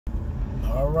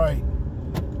All right.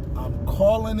 I'm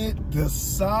calling it the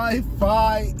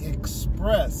Sci-Fi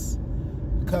Express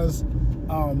because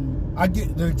I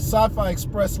get the Sci-Fi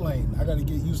Express lane. I got to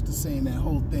get used to saying that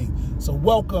whole thing. So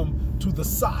welcome to the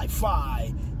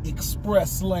Sci-Fi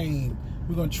Express lane.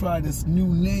 We're going to try this new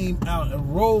name out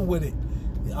and roll with it.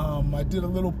 I did a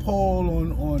little poll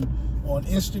on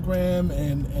Instagram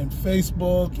and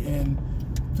Facebook and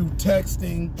through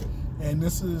texting, and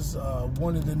this is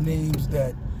one of the names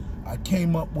that I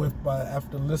came up with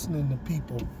after listening to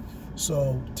people.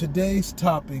 So today's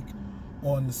topic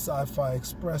on the Sci-Fi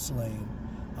Express lane,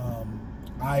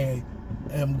 I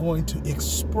am going to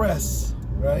express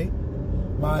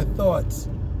my thoughts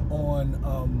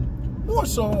on more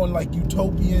so on like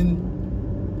utopian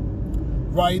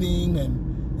writing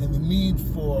and the need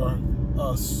for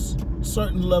a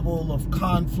certain level of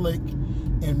conflict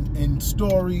in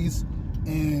stories,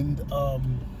 and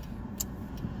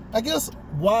I guess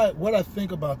what I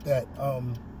think about that.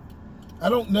 I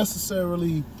don't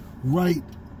necessarily write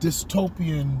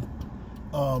dystopian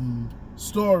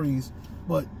stories,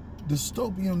 but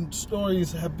dystopian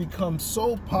stories have become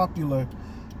so popular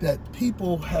that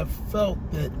people have felt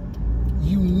that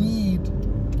you need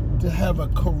to have a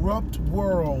corrupt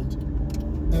world,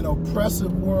 an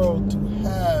oppressive world, to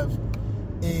have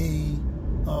a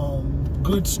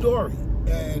good story.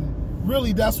 And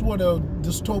really that's what a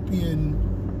dystopian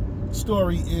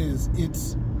story is.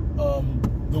 It's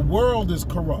the world is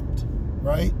corrupt,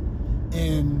 right?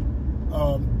 And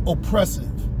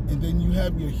oppressive. And then you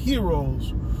have your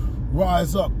heroes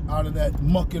rise up out of that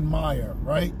muck and mire,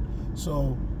 right?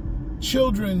 So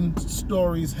children's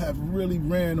stories have really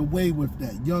ran away with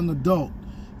that. Young adult,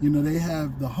 they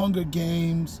have the Hunger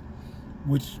Games,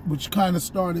 which kind of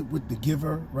started with The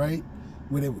Giver, right?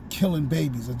 Where they were killing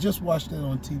babies. I just watched that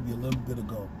on TV a little bit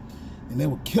ago. And they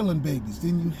were killing babies.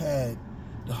 Then you had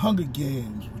the Hunger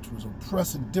Games, which was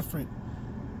oppressing different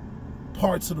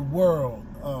parts of the world,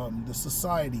 the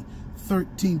society,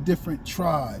 13 different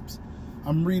tribes.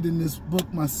 I'm reading this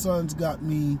book. My son's got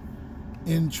me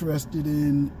interested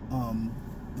in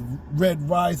the Red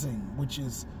Rising, which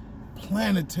is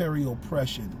planetary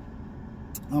oppression.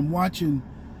 I'm watching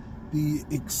The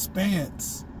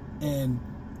Expanse, and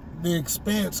The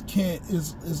Expanse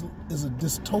is a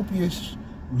dystopian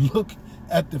look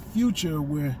at the future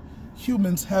where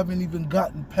humans haven't even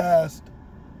gotten past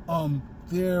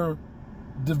their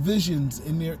divisions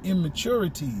and their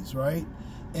immaturities, right?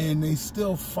 And they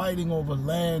still fighting over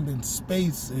land and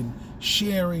space and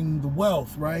sharing the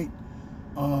wealth, right?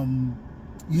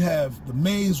 You have The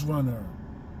Maze Runner,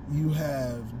 you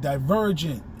have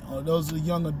Divergent. Those are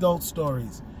young adult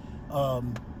stories,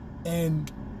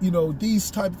 and these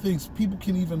type of things. People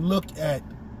can even look at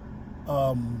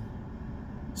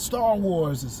Star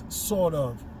Wars as sort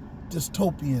of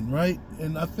dystopian, right?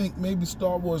 And I think maybe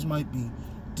Star Wars might be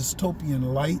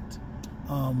dystopian light.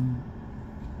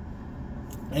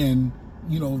 And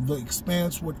The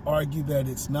Expanse would argue that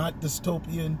it's not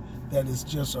dystopian, that it's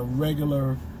just a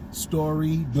regular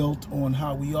story built on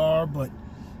how we are. But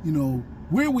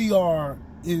where we are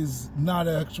is not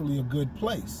actually a good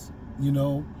place.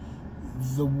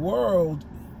 The world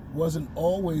wasn't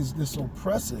always this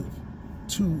oppressive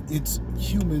to its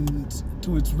humans,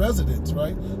 to its residents,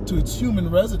 right? To its human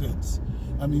residents.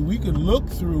 I mean, we could look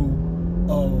through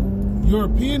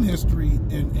European history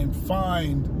and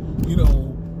find,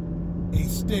 a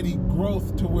steady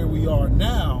growth to where we are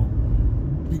now,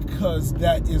 because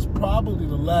that is probably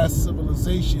the last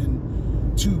civilization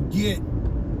to get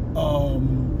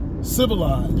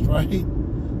civilized, right?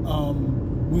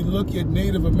 We look at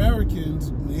Native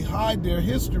Americans, they hide their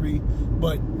history,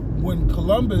 but when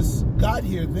Columbus got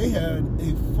here, they had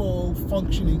a full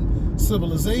functioning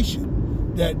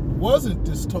civilization that wasn't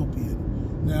dystopian.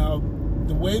 Now,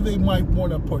 the way they might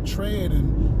want to portray it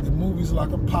in movies like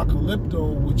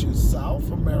Apocalypto, which is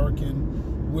South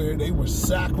American, where they were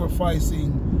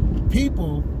sacrificing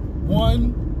people,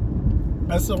 one,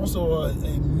 that's also a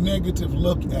negative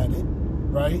look at it,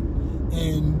 right?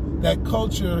 And that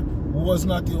culture was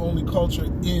not the only culture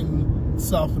in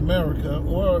South America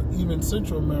or even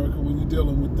Central America when you're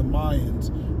dealing with the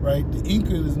Mayans, right? The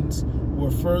Incans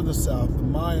were further south. The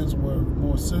Mayans were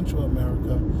more Central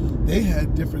America. They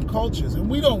had different cultures, and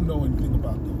we don't know anything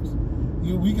about those.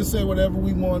 We can say whatever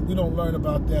we want. We don't learn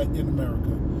about that in America.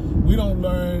 We don't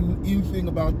learn anything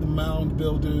about the mound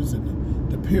builders and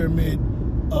the pyramid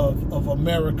of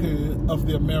America, of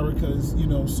the Americas,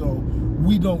 so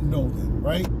we don't know them,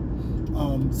 right?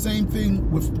 Same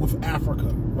thing with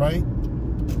Africa, right?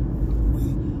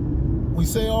 We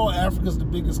say, oh, Africa's the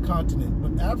biggest continent,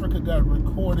 but Africa got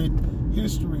recorded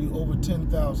history over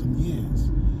 10,000 years.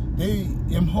 They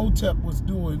Imhotep was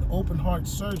doing open heart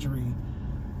surgery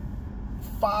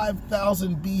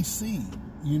 5,000 BC.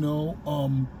 You know,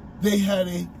 they had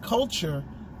a culture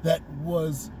that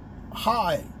was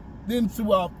high. Then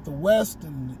throughout the west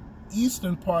and the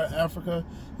eastern part of Africa,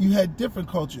 you had different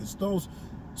cultures.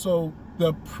 So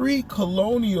the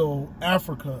pre-colonial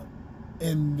Africa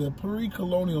and the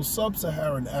pre-colonial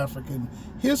sub-Saharan African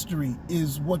history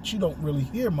is what you don't really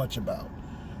hear much about.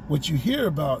 What you hear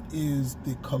about is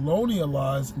the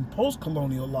colonialized and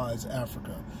post-colonialized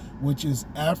Africa, which is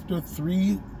after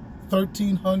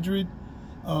 1300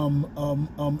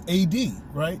 AD,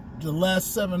 right? The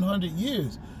last 700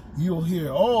 years, you'll hear,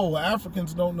 oh,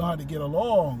 Africans don't know how to get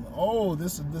along. Oh,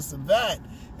 this and this and that,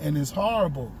 and it's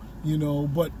horrible, you know.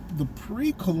 But the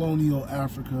pre-colonial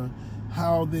Africa,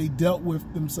 how they dealt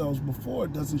with themselves before,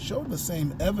 doesn't show the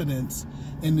same evidence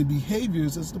in the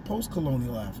behaviors as the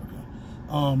post-colonial Africa.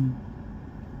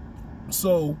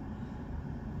 So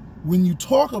when you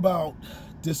talk about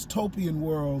dystopian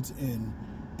worlds and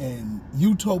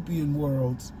utopian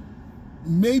worlds,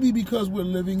 maybe because we're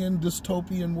living in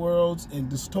dystopian worlds and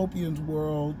dystopian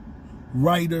world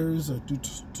writers or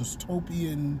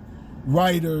dystopian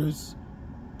writers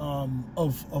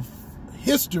of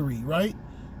history, right?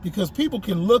 Because people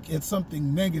can look at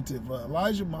something negative.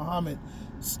 Elijah Muhammad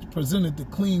presented the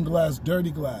clean glass,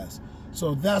 dirty glass.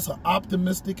 So that's an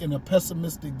optimistic and a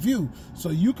pessimistic view. So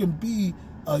you can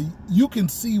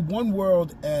see one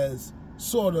world as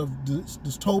sort of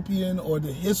dystopian or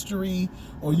the history,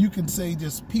 or you can say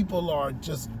just people are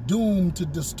just doomed to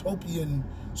dystopian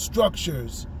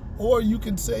structures, or you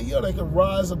can say, yeah, they can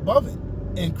rise above it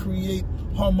and create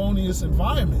harmonious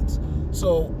environments.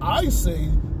 So I say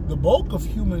the bulk of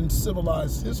human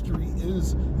civilized history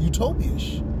is utopian.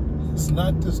 It's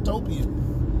not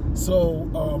dystopian. So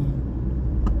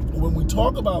when we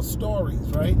talk about stories,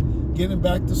 right? Getting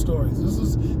back to stories,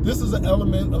 this is an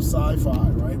element of sci-fi,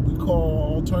 right? We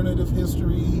call alternative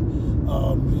history,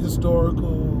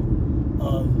 historical.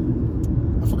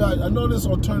 I know this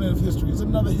alternative history is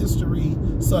another history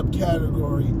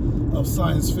subcategory of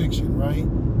science fiction, right?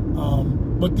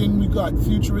 But then we got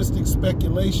futuristic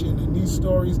speculation and these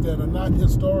stories that are not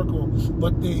historical,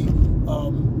 but they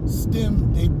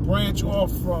branch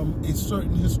off from a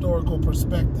certain historical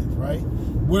perspective, right?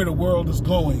 Where the world is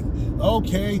going.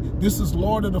 Okay, this is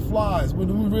Lord of the Flies. When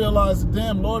we realized,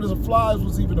 damn, Lord of the Flies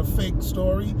was even a fake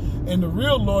story, and the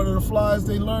real Lord of the Flies,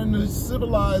 they learned to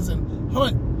civilize and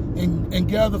hunt and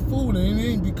gather food, and they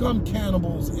didn't become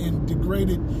cannibals and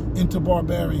degraded into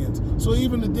barbarians. So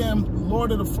even the damn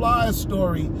Lord of the Flies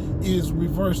story is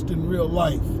reversed in real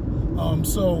life.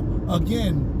 So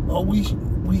again, we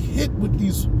hit with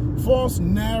these false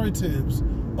narratives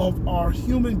of our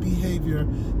human behavior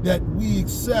that we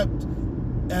accept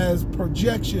as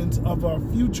projections of our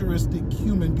futuristic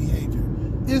human behavior.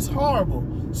 It's horrible.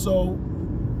 So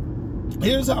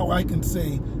here's how I can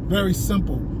say, very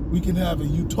simple. We can have a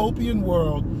utopian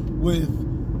world with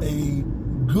a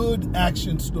good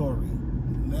action story.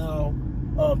 Now,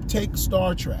 take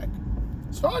Star Trek.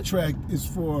 Star Trek is,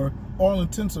 for all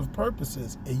intents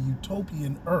purposes, a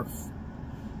utopian Earth.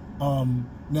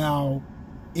 Now,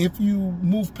 if you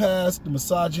move past the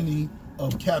misogyny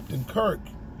of Captain Kirk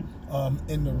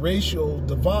and the racial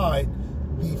divide,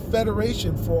 the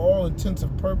Federation, for all intents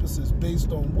and purposes,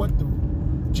 based on what the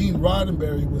Gene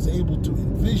Roddenberry was able to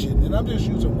envision, and I'm just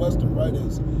using Western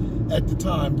writers at the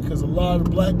time because a lot of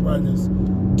black writers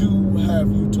do have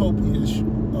utopian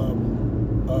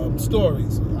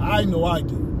stories. I know I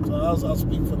do, so I'll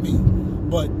speak for me.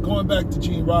 But going back to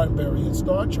Gene Roddenberry and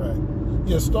Star Trek,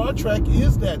 yeah, Star Trek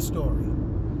is that story.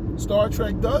 Star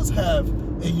Trek does have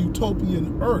a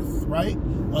utopian Earth, right?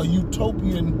 A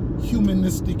utopian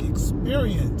humanistic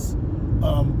experience.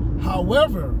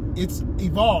 However, it's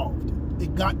evolved.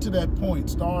 It got to that point,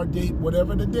 star date,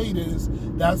 whatever the date is,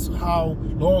 that's how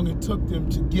long it took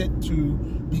them to get to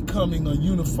becoming a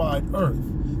unified Earth.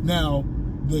 Now,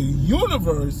 the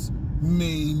universe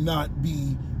may not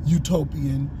be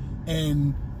utopian,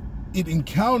 and it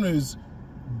encounters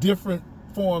different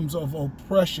forms of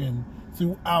oppression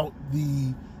throughout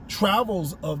the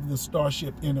travels of the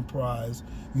Starship Enterprise.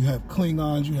 You have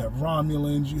Klingons, you have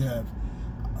Romulans, you have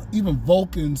even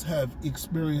Vulcans have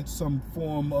experienced some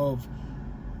form of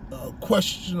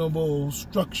questionable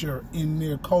structure in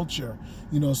their culture,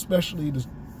 you know, especially the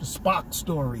Spock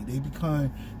story. They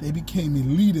became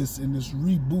elitists in this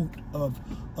reboot of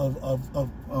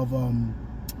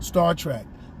Star Trek.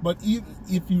 But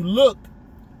if you look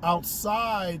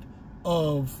outside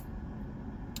of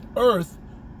Earth,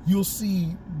 you'll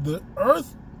see the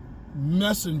Earth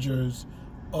messengers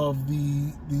of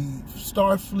the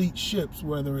Starfleet ships,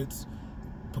 whether it's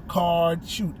Picard,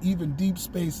 shoot, even Deep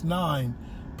Space Nine,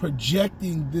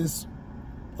 projecting this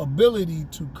ability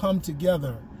to come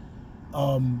together.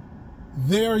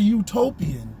 They're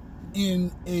utopian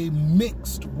in a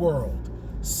mixed world.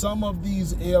 Some of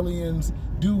these aliens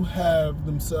do have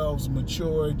themselves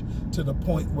matured to the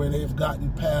point where they've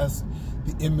gotten past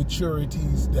the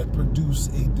immaturities that produce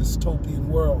a dystopian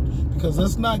world. Because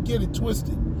let's not get it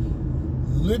twisted.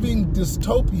 Living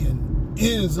dystopian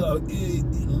is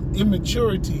an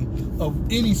immaturity of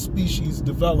any species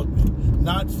development.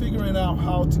 Not figuring out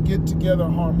how to get together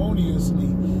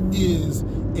harmoniously is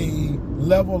a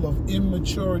level of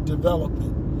immature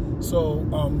development. So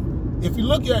if you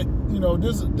look at,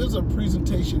 there's a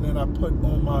presentation that I put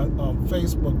on my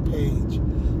Facebook page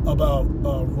about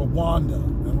Rwanda.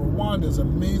 And Rwanda is an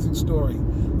amazing story.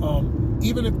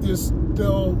 Even if there's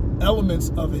still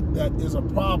elements of it that is a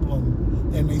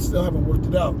problem and they still haven't worked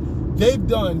it out, they've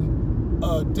done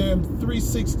a damn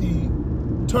 360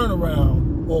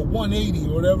 turnaround, or 180,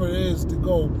 or whatever it is, to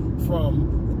go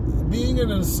from being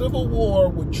in a civil war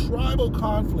with tribal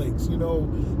conflicts.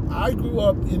 I grew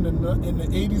up in the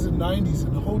 80s and 90s,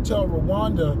 and Hotel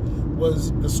Rwanda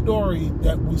was the story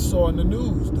that we saw in the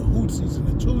news. The Hutsis and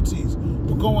the Tutsis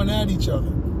were going at each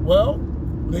other. Well,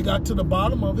 they got to the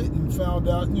bottom of it and found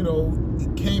out,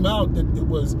 it came out that it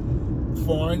was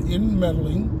foreign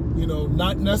intermeddling,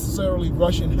 not necessarily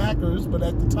Russian hackers, but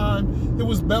at the time it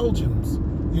was Belgians,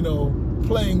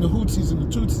 playing the Hutsis and the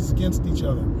Tutsis against each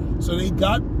other. So they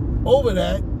got over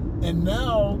that, and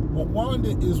now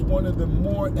Rwanda is one of the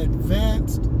more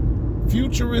advanced,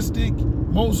 futuristic,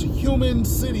 most human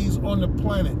cities on the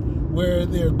planet, where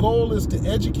their goal is to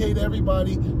educate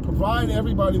everybody, provide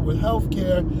everybody with health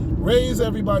care, raise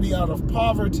everybody out of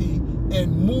poverty,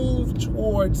 and move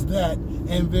towards that,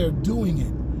 and they're doing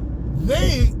it.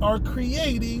 They are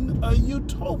creating a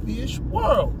utopian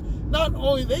world. Not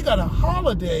only they got a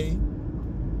holiday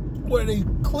where they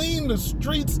clean the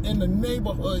streets and the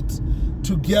neighborhoods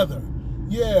together.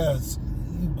 Yes,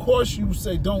 of course you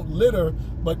say don't litter,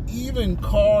 but even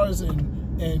cars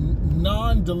and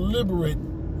non-deliberate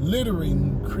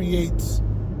littering creates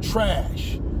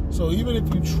trash. So even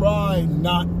if you try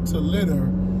not to litter,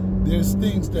 there's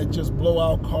things that just blow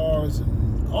out cars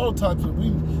and all types of,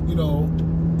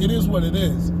 it is what it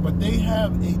is. But they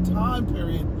have a time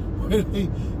period where they,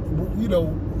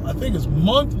 I think it's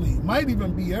monthly, might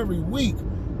even be every week,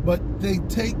 but they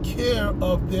take care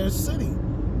of their city.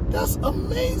 That's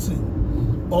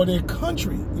amazing. Or their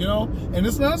country, and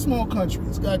it's not a small country.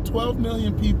 It's got 12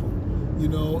 million people,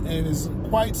 and it's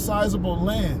quite sizable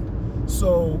land.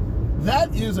 So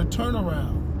that is a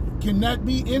turnaround. Can that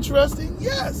be interesting?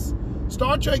 Yes.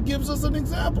 Star Trek gives us an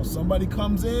example. Somebody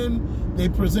comes in, they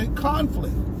present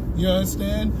conflict. You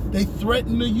understand? They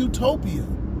threaten the utopia.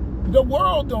 The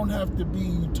world don't have to be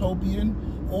utopian,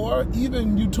 or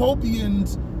even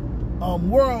utopians'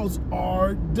 worlds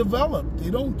are developed.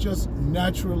 They don't just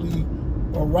naturally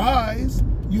arise.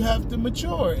 You have to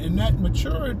mature, and that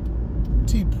maturity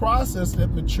process, that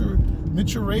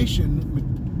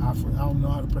maturation, I don't know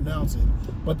how to pronounce it,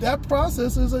 but that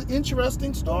process is an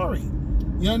interesting story.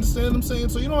 You understand what I'm saying?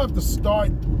 So you don't have to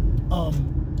start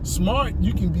smart.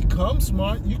 You can become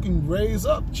smart. You can raise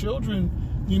up children,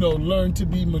 learn to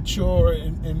be mature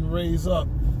and raise up.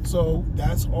 So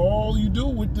that's all you do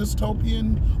with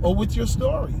dystopian, or with your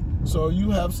story. So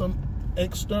you have some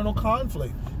external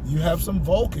conflict. You have some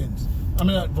Vulcans. I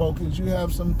mean, not Vulcans. You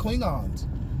have some Klingons,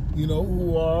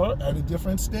 who are at a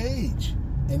different stage,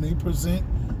 and they present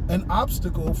an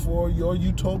obstacle for your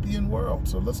utopian world.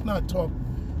 So let's not talk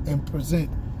and present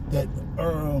that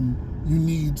you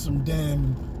need some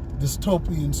damn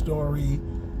dystopian story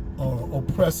or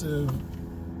oppressive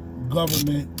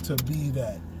government to be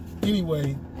that.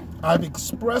 Anyway, I've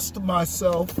expressed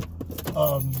myself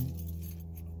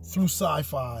through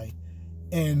sci-fi,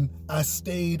 and I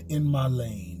stayed in my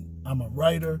lane. I'm a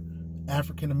writer,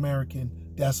 African American,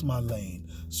 that's my lane.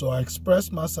 So I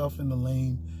expressed myself in the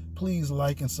lane. Please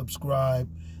like and subscribe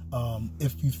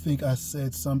if you think I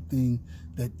said something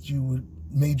that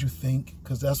made you think,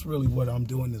 because that's really what I'm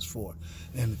doing this for.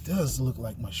 And it does look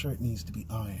like my shirt needs to be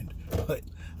ironed. But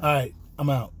all right, I'm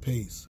out. Peace.